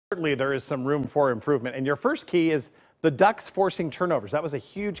Certainly there is some room for improvement. And your first key is the Ducks forcing turnovers. That was a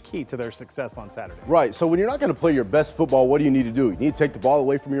huge key to their success on Saturday. Right. So when you're not going to play your best football, what do you need to do? You need to take the ball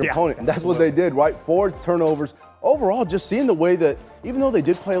away from your opponent. And that's what they did, right? 4 turnovers. Overall, just seeing the way that even though they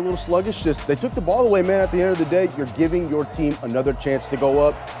did play a little sluggish, just they took the ball away, man. At the end of the day, you're giving your team another chance to go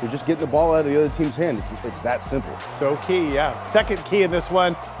up. You're just getting the ball out of the other team's hand. It's that simple. So key, yeah. Second key in this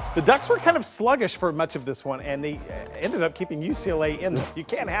one. The Ducks were kind of sluggish for much of this one, and they ended up keeping UCLA in this. You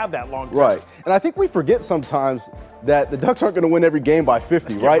can't have that long term. Right. And I think we forget sometimes that the Ducks aren't going to win every game by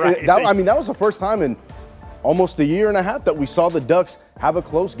 50, right? Right. That was the first time in almost a year and a half that we saw the Ducks have a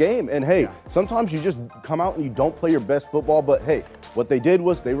close game. And, hey, sometimes you just come out and you don't play your best football. But, hey, what they did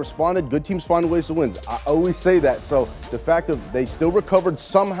was they responded. Good teams find ways to win. I always say that. So the fact that they still recovered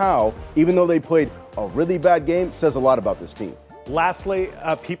somehow, even though they played a really bad game, says a lot about this team. Lastly,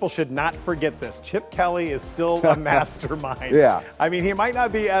 people should not forget this. Chip Kelly is still a mastermind. Yeah. I mean, he might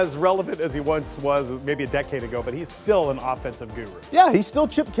not be as relevant as he once was maybe a decade ago, but he's still an offensive guru. Yeah, he's still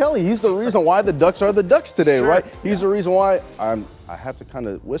Chip Kelly. He's the reason why the Ducks are the Ducks today, right? He's the reason why I have to kind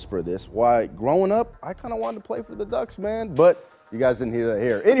of whisper this, why growing up, I kind of wanted to play for the Ducks, man, but you guys didn't hear that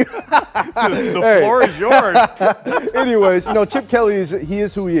here. Anyway, the floor is yours. Anyways, Chip Kelly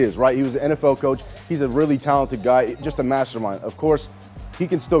is who he is, right? He was an NFL coach. He's a really talented guy, just a mastermind. Of course, he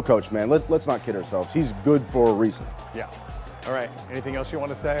can still coach, man. Let's not kid ourselves. He's good for a reason. Yeah. All right. Anything else you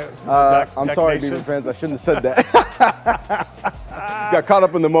want to say? I'm sorry, Beaver fans. I shouldn't have said that. Got caught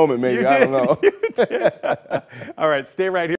up in the moment, maybe. I don't know. All right. Stay right here.